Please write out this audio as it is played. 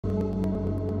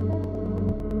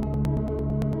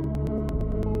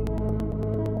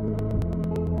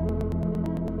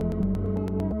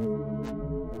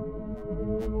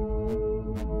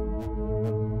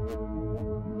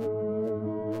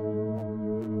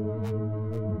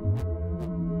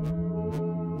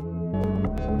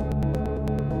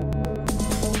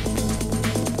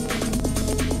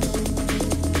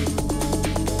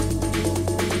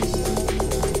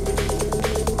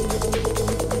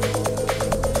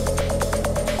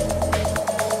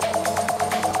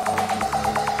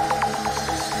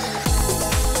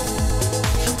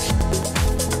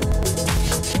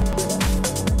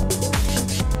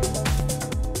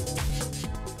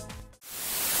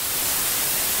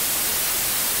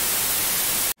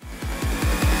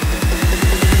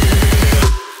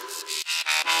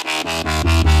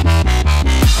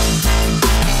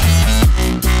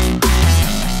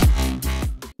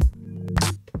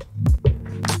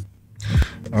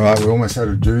All right, we almost had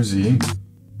a doozy.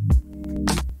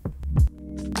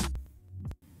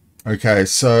 Okay,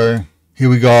 so here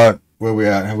we got, where we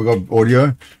at? Have we got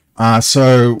audio?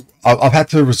 So I've had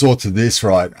to resort to this,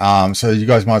 right? So you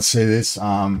guys might see this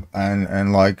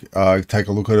and like take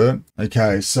a look at it.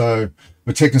 Okay, so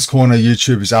the TECHNESS Corner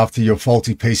YouTube is after your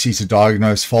faulty PC to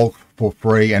diagnose fault for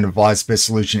free and advise best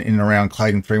solution in and around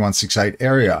Clayton 3168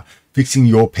 area. Fixing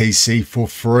your PC for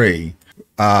free.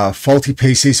 Faulty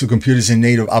PCs for computers in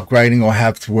need of upgrading or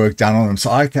have work done on them.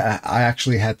 So I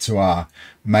actually had to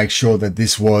make sure that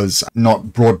this was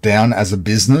not brought down as a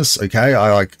business. Okay,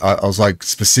 I was like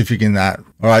specific in that.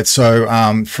 All right, so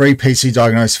free PC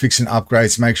diagnose, fix and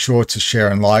upgrades. Make sure to share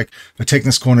and like. The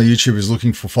TECHNESS Corner YouTube is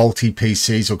looking for faulty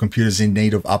PCs or computers in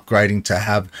need of upgrading to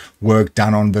have work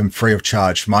done on them free of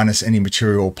charge, minus any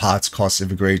material or parts costs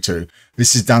if agreed to.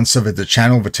 This is done so that the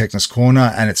channel, the TECHNESS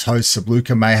Corner, and its host,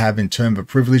 Sabluka, may have in turn the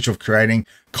privilege of creating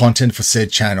content for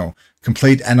said channel.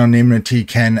 Complete anonymity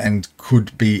can and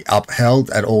could be upheld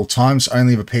at all times.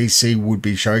 Only the PC would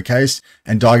be showcased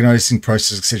and diagnosing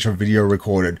process, etc. video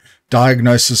recorded.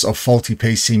 Diagnosis of faulty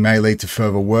PC may lead to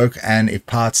further work, and if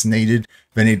parts needed,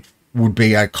 then it would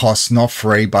be a cost, not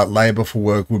free, but labor for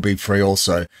work would be free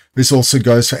also. This also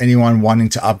goes for anyone wanting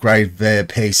to upgrade their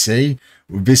PC.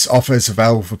 This offer is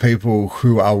available for people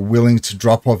who are willing to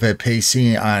drop off their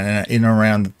PC in and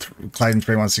around the Clayton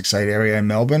 3168 area in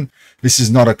Melbourne. This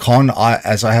is not a con,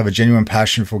 as I have a genuine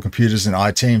passion for computers and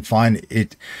IT, and find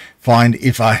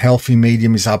if a healthy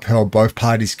medium is upheld, both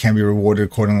parties can be rewarded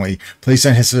accordingly. Please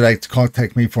don't hesitate to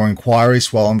contact me for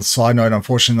inquiries. While on the side note,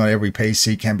 unfortunately, not every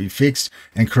PC can be fixed,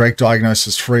 and correct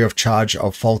diagnosis free of charge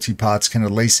of faulty parts can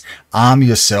at least arm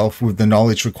yourself with the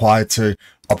knowledge required to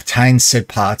obtain said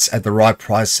parts at the right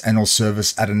price and or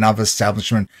service at another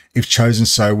establishment if chosen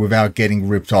so without getting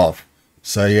ripped off.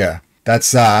 So yeah,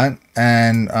 that's that.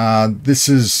 And this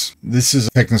is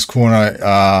TECHNESS Corner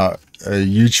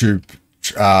YouTube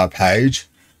page.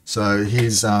 So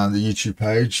here's the YouTube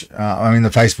page, I mean the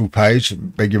Facebook page,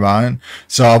 beg your pardon.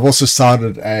 So I've also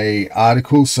started a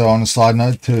article. So on a side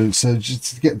note,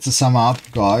 just to get to sum up,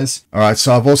 guys. All right,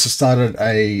 so I've also started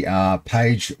a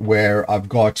page where I've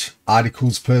got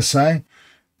articles per se.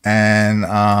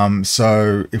 And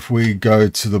so if we go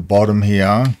to the bottom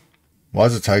here, why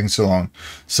is it taking so long?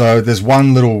 So there's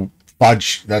one little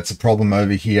fudge that's a problem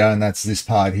over here, and that's this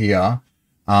part here.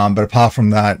 But apart from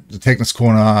that, the TECHNESS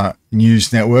Corner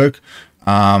News Network.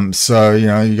 So, you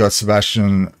know, you got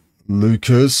Sebastian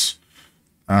Lucas.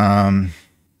 And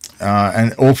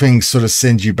all things sort of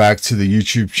send you back to the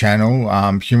YouTube channel.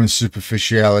 Human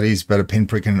superficiality is but a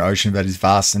pinprick in an ocean that is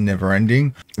vast and never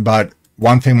ending. But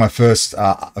one thing, my first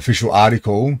official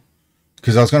article,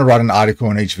 because I was going to write an article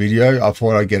on each video, I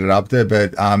thought I'd get it up there,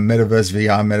 but Metaverse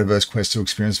VR, Metaverse Quest 2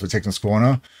 experience for TECHNESS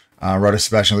Corner. Wrote a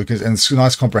Sebastian Lucas, and it's a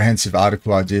nice comprehensive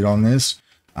article I did on this,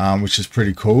 which is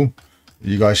pretty cool.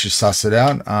 You guys should suss it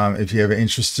out if you're ever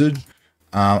interested.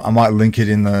 I might link it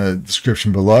in the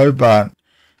description below, but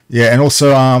yeah, and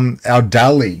also our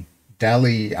DALI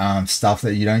stuff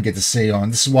that you don't get to see on.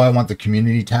 This is why I want the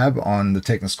community tab on the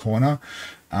TECHNESS Corner,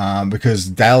 because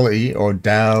DALI or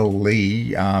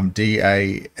DALI,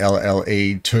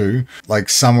 DALLE 2, like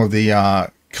some of the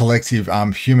collective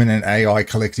human and AI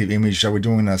collective image that we're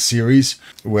doing a series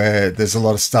where there's a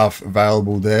lot of stuff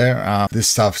available there. This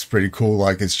stuff's pretty cool.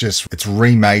 Like it's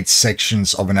remade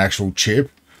sections of an actual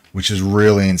chip, which is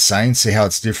really insane. See how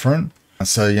it's different.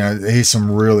 So, you know, here's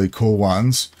some really cool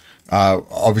ones.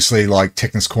 Obviously like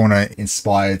TECHNESS Corner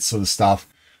inspired sort of stuff.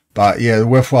 But yeah,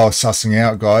 worthwhile sussing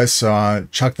out, guys. So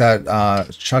chuck that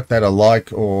a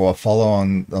like or a follow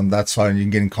on that side, and you can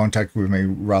get in contact with me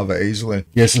rather easily.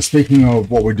 Yeah. So speaking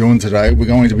of what we're doing today, we're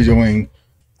going to be doing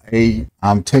a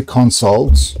Tech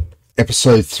Consults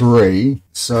episode 3.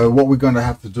 So what we're going to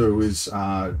have to do is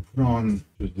put on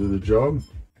to do the job.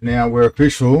 Now we're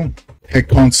official. Tech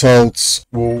Consults.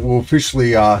 We'll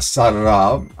officially start it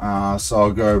up. So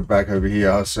I'll go back over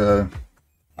here. So.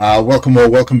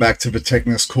 Welcome back to the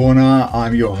TECHNESS Corner.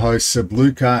 I'm your host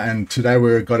Sabluka, and today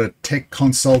we've got a Tech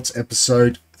Consults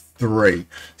episode 3.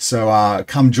 So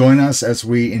come join us as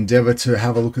we endeavor to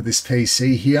have a look at this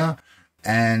PC here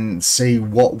and see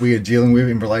what we are dealing with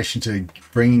in relation to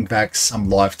bringing back some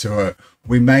life to it.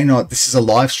 We may not, this is a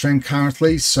live stream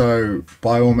currently, so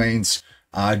by all means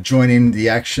join in the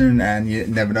action, and you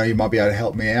never know, you might be able to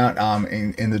help me out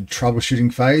in the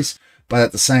troubleshooting phase. But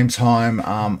at the same time,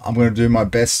 I'm going to do my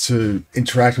best to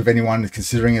interact with anyone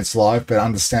considering it's live, but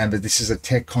understand that this is a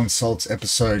Tech Consults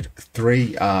episode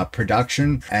 3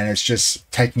 production, and it's just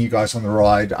taking you guys on the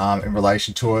ride in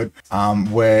relation to it,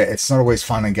 where it's not always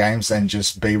fun and games and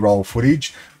just B-roll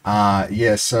footage.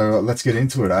 Yeah, so let's get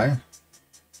into it, eh?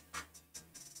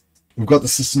 We've got the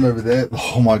system over there.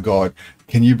 Oh my god,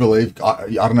 can you believe, I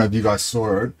don't know if you guys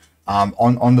saw it,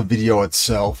 on the video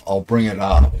itself. I'll bring it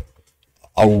up.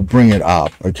 I will bring it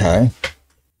up, okay?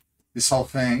 This whole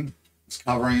thing is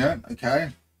covering it,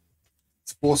 okay?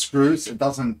 It's 4 screws. It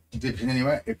doesn't dip in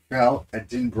anywhere. It fell. It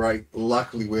didn't break.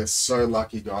 Luckily, we're so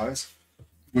lucky, guys.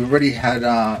 We've already had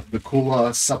the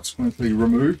cooler subsequently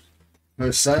removed,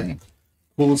 per se.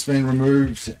 Cooler's been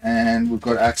removed, and we've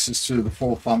got access to the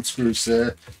 4 thumb screws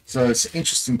there. So it's an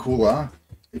interesting cooler.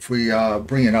 If we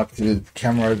bring it up to the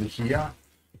camera over here,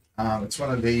 it's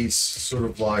one of these sort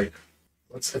of like,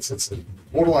 it's a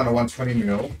borderline of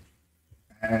 120mm,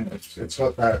 and it's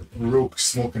got that real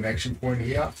small connection point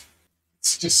here.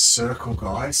 It's just circle,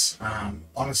 guys.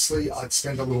 Honestly, I'd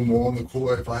spend a little more on the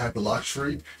cooler if I had the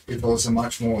luxury, if it was a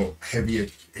much more heavier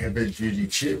duty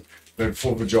chip. But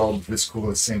for the job, this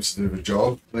cooler seems to do the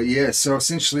job. But yeah, so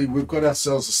essentially we've got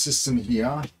ourselves a system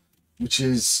here, which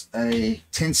is a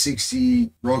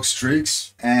 1060 ROG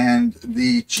Strix, and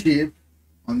the chip,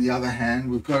 on the other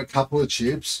hand, we've got a couple of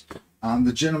chips.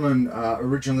 The gentleman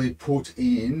originally put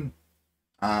in,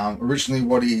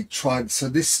 what he tried, so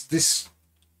this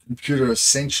computer,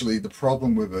 essentially the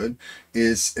problem with it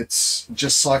is it's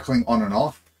just cycling on and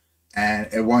off, and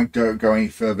it won't go any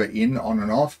further in, on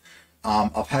and off.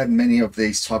 I've had many of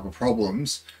these type of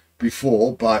problems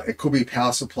before, but it could be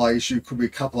power supply issue, could be a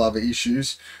couple other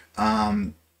issues.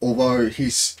 Although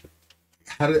he's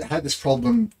had this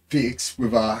problem fixed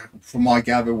with from my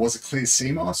gather, was a clear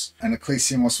CMOS, and a clear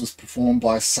CMOS was performed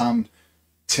by some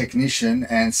technician,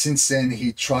 and since then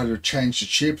he tried to change the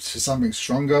chip to something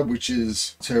stronger, which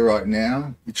is to right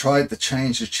now. He tried to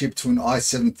change the chip to an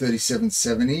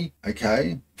i7-3770,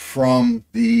 okay, from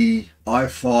the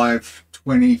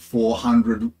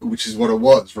i5-2400, which is what it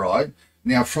was, right?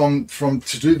 Now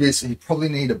to do this, he probably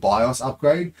need a BIOS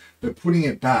upgrade, but putting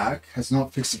it back has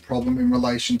not fixed the problem in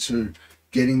relation to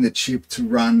getting the chip to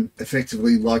run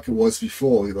effectively like it was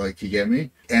before, like, you get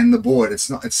me? And the board, it's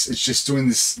just doing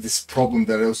this problem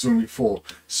that it was doing before.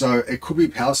 So it could be a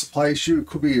power supply issue, it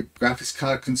could be a graphics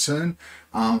card concern.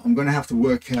 I'm going to have to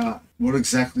work out what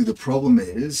exactly the problem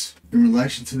is in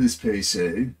relation to this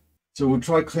PC. So we'll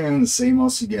try clearing the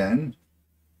CMOS again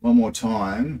one more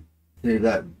time, see if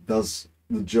that does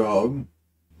the job.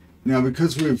 Now,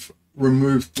 because we've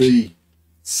removed the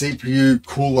CPU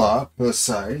cooler per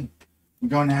se, we're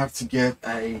going to have to get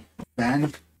a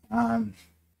fan, a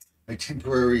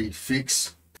temporary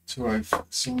fix to a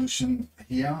solution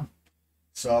here.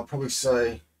 So I'll probably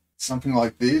say something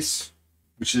like this,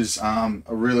 which is a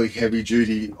really heavy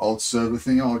duty old server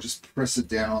thing. I'll just press it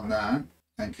down on that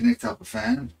and connect up a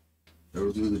fan. That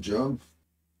will do the job.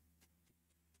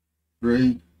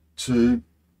 3, 2,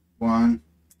 1.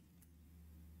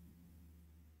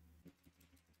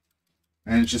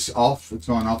 And it's just off, it's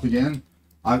gone up again.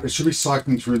 It should be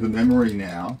cycling through the memory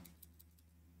now,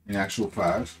 in actual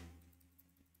fact.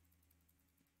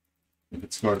 If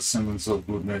it's got a semblance of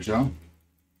good measure.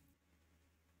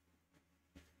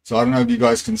 So I don't know if you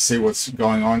guys can see what's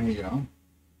going on here.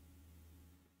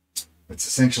 It's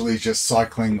essentially just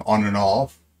cycling on and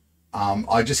off.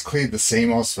 I just cleared the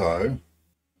CMOS though.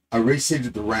 I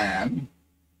reseated the RAM.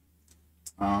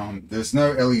 There's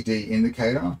no LED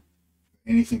indicator,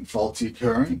 anything faulty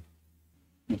occurring.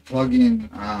 You plug in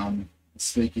a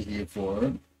speaker here for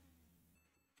it.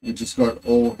 You just got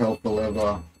all hell for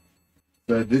leather.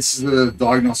 So this is the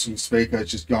diagnostic speaker,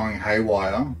 it's just going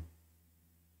haywire.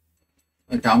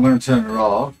 Okay, I'm going to turn it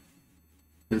off.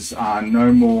 There's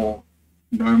no more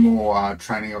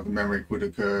training of the memory could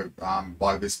occur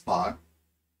by this part.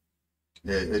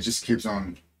 Yeah, it just keeps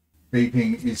on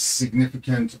beeping. Is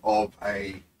significant of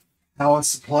a power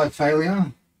supply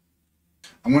failure.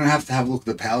 I'm going to have a look at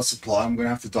the power supply. I'm going to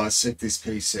have to dissect this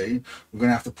PC. We're going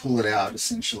to have to pull it out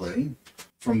essentially.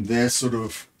 From there, sort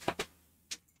of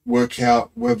work out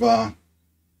whether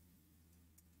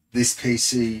this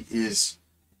PC is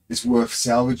worth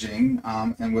salvaging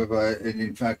and whether it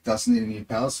in fact does need a new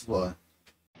power supply.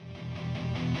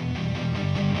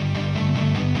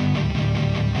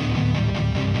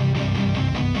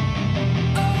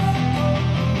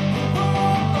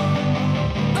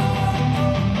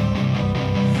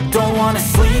 Don't wanna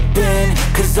sleep in,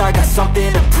 cause I got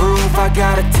something to prove. I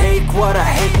gotta take what I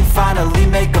hate and finally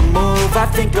make a move. I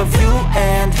think of you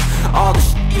and all the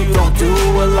shit you don't do.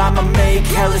 Well, I'ma make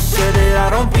hella sure that I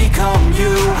don't become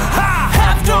you. I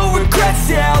have no regrets,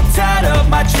 yeah, I'll tie up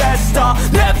my chest. I'll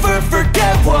never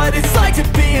forget what it's like to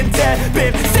be in debt.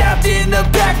 Been stabbed in the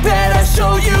back bed, I'll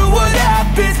show you what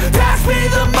happens. Pass me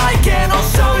the mic and I'll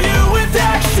show you with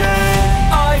action.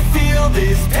 I feel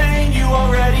this pain.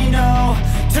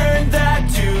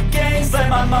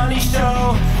 money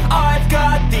show. I've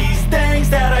got these things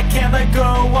that I can't let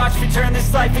go. Watch me turn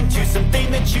this life into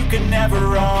something that you can never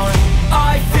own.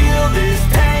 I feel this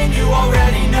pain, you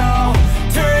already know.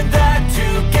 Turn that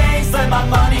to gains, let my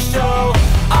money show.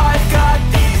 I've got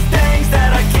these things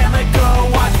that I can't let go.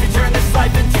 Watch me turn this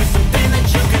life into something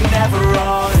that you can never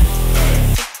own.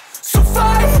 So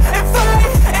fight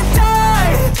and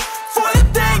die for the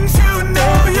things you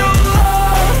know you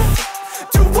love.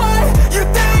 Do what you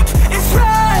think is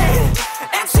right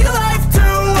and see life do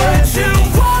what you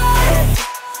want.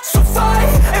 So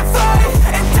fight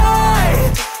and die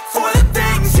for the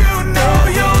things you know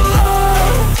you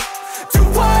love. Do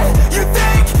what you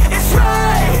think is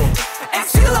right and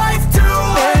see life do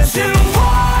what you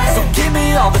want. So give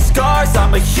me all the scars,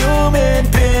 I'm a human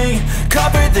being.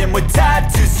 Cover them with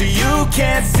tattoos so you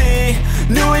can't see.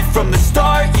 Knew it from the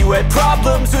start, you had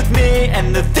problems with me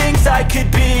and the things I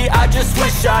could be, I just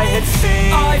wish I had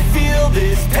seen. I feel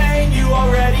this pain, you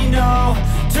already know.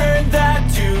 Turn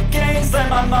that to gains, let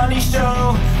my money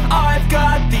show. I've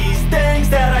got these things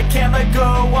that I can't let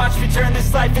go. Watch me turn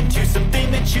this life into something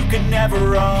that you could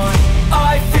never own.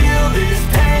 I feel this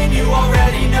pain, you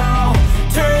already know.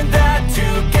 Turn that to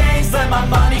gains, let my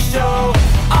money show.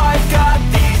 I've got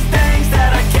these things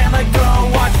that I can't let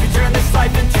go. Watch me turn this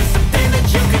life into something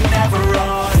that you can never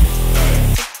own.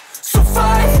 So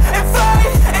fight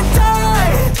and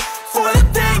die for the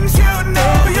things you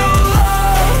know you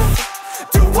love.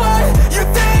 Do what you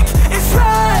think is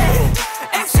right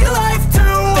and see life do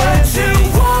what you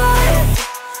want.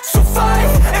 So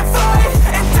fight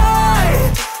and die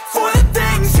for the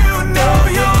things you know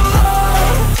you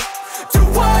love. Do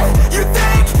what you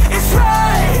think is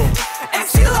right and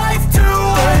see life do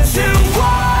what you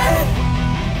want.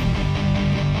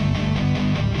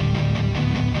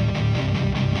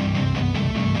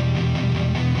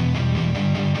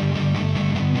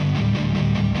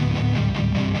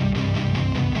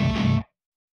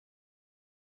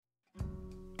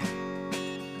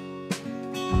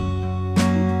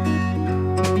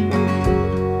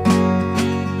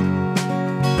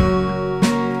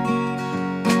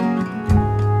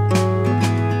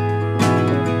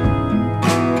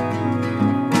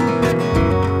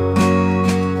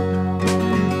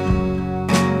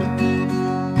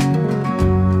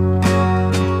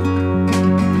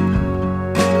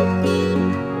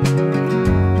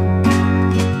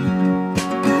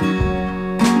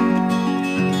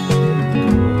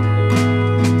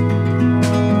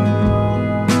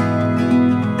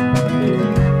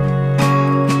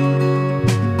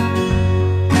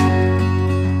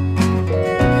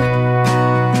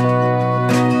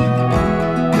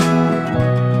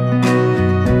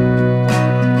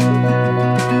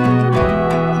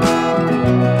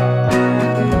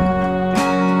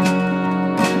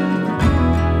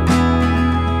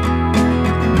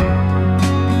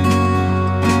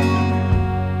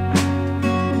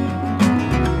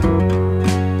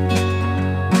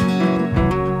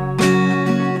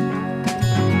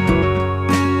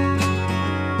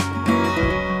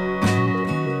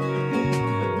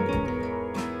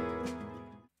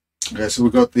 Okay, so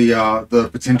we've got the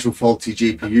potential faulty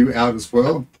GPU out as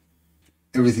well.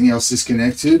 Everything else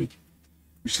disconnected. I'm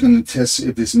just going to test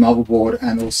if this motherboard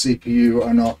and or CPU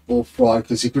are not all fried,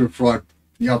 because he could have fried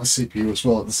the other CPU as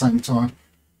well at the same time.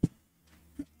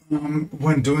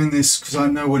 When doing this, because I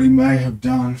know what he may have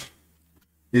done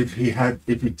if he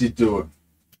did do it.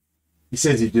 He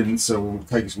says he didn't, so we'll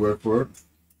take his word for it.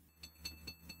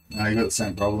 No, you got the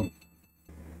same problem.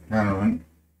 No,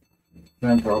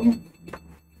 same problem.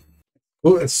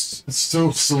 Well, it's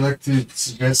still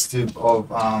suggestive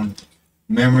of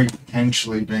memory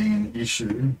potentially being an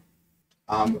issue,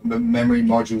 memory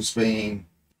modules being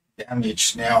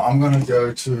damaged. Now I'm going to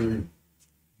go to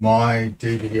my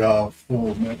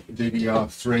DDR3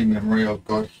 memory I've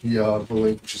got here, I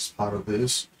believe, which is part of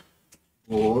this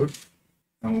board,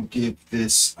 and we'll give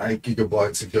this 8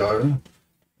 GB a go,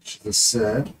 which is a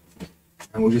set,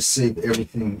 and we'll just see if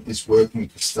everything is working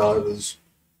for starters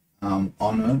on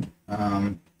it.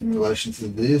 In relation to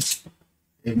this,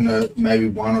 even though maybe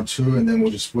 1 or 2, and then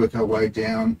we'll just work our way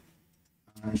down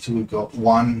until we've got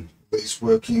 1 at least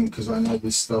working, because I know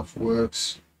this stuff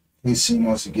works. Please see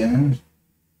once again.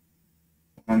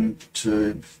 1,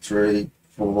 2, 3,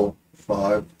 4,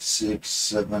 5, 6,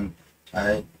 7,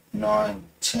 8, 9,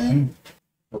 10.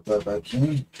 Put that back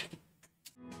in.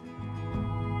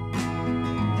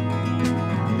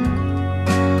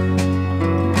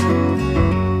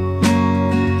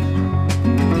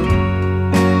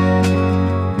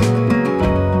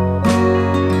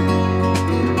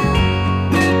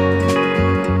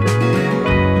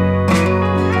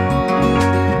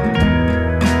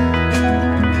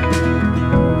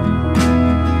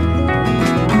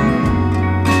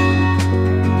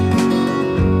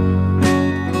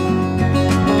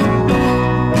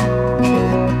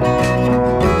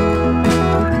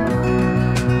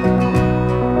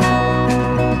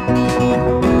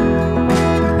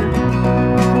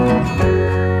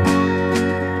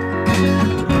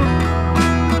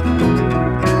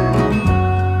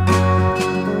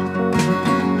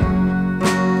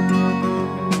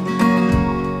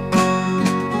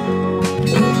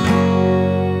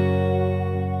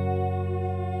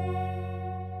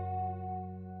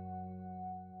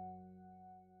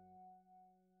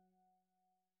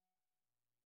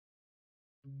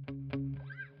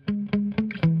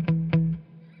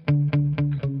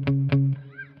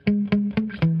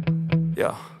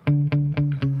 Yeah.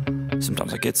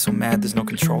 Sometimes I get so mad, there's no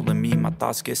controlling me. My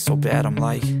thoughts get so bad, I'm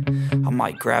like, I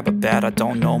might grab a bat, I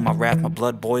don't know. My wrath, my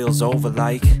blood boils over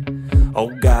like, oh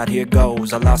God, here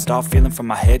goes. I lost all feeling from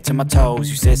my head to my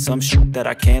toes. You said some shit that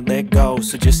I can't let go,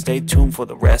 so just stay tuned for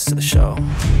the rest of the show.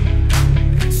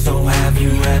 So have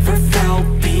you ever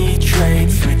felt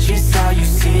betrayed? Switches how you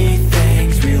see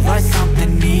things, realize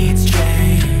something needs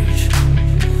change.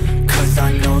 Cause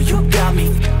I know you got me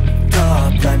f***ed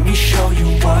up, let me show you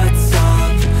what's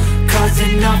up. Cause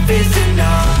enough is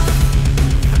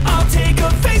enough. I'll take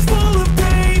a face full of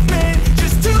pavement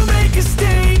just to make a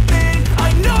statement.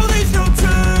 I know there's no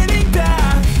turning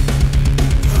back.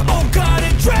 Oh God,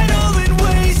 adrenaline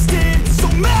wasted, so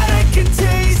mad I can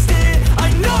taste it.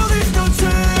 I know there's no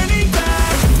turning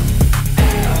back.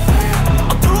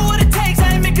 I'll do what it takes,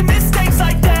 I ain't making mistakes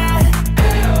like that.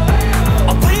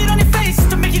 I'll bleed on your face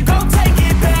to make you go take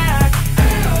it back.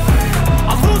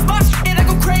 I'll lose my shit and I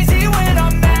go crazy when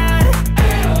I'm mad.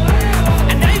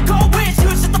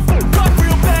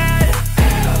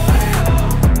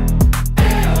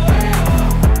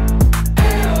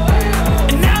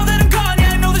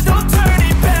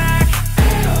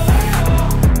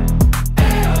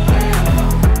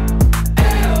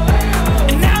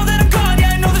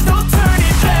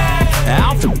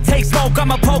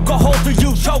 I'ma poke a hole through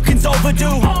you, choking's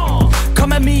overdue.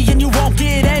 Come at me and you won't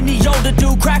get any older,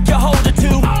 dude. Crack your holder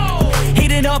too.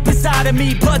 Heating up inside of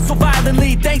me, blood so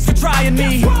violently. Thanks for trying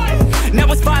me.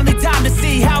 Now it's finally time to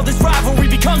see how this rivalry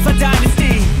becomes a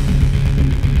dynasty.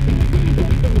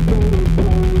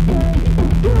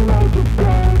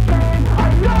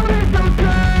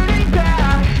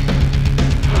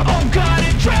 Oh God,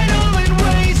 adrenaline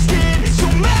wasted, so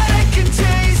mad I can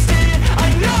taste it. I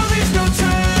know there's no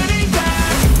turning back.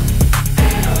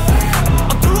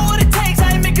 I'll do what it takes,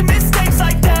 I ain't making mistakes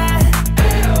like that.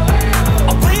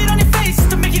 I'll bleed on your face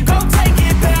to make you go take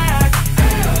it back.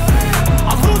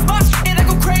 I'll lose my shit and I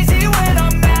go crazy when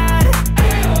I'm mad.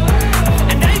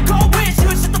 And now you go wish you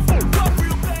would shut the fuck up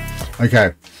real bad.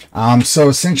 Okay, so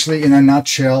essentially in a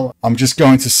nutshell, I'm just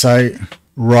going to say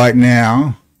right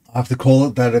now, I have to call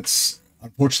it that it's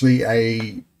unfortunately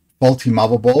a faulty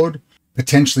motherboard.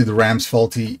 Potentially the RAM's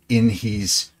faulty in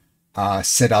his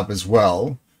setup as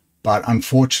well. But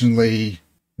unfortunately,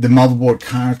 the motherboard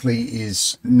currently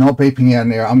is not beeping out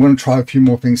an error. I'm going to try a few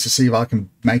more things to see if I can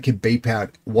make it beep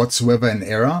out whatsoever an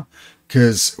error.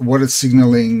 Because what it's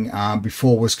signaling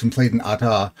before was complete and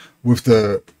utter with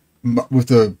the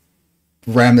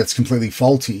RAM that's completely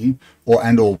faulty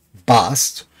or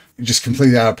bust, just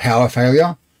completely out of power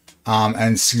failure.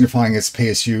 And signifying its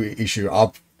PSU issue.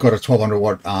 I've got a 1200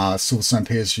 watt Silverstone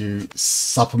PSU,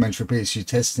 supplementary PSU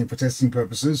testing for testing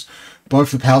purposes.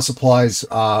 Both the power supplies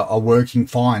are working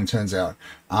fine, turns out.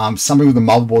 Something with the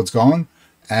motherboard's gone,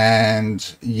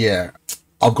 and yeah,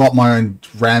 I've got my own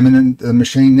RAM in the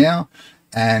machine now,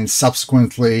 and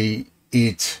subsequently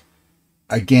it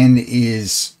again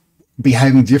is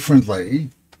behaving differently.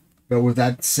 But with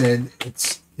that said,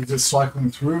 it's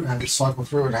cycling through, and it cycled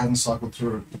through, it hasn't cycled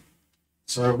through.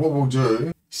 So what we'll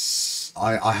do,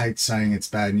 I hate saying it's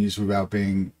bad news without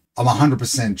being, I'm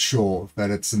 100% sure that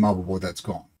it's the motherboard that's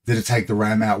gone. Did it take the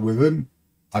RAM out with it?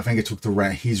 I think it took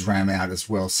his RAM out as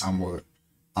well somewhere.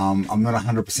 I'm not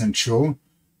 100% sure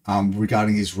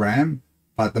regarding his RAM,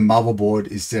 but the motherboard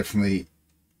is definitely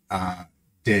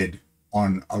dead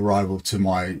on arrival to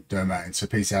my domain. So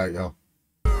peace out, y'all.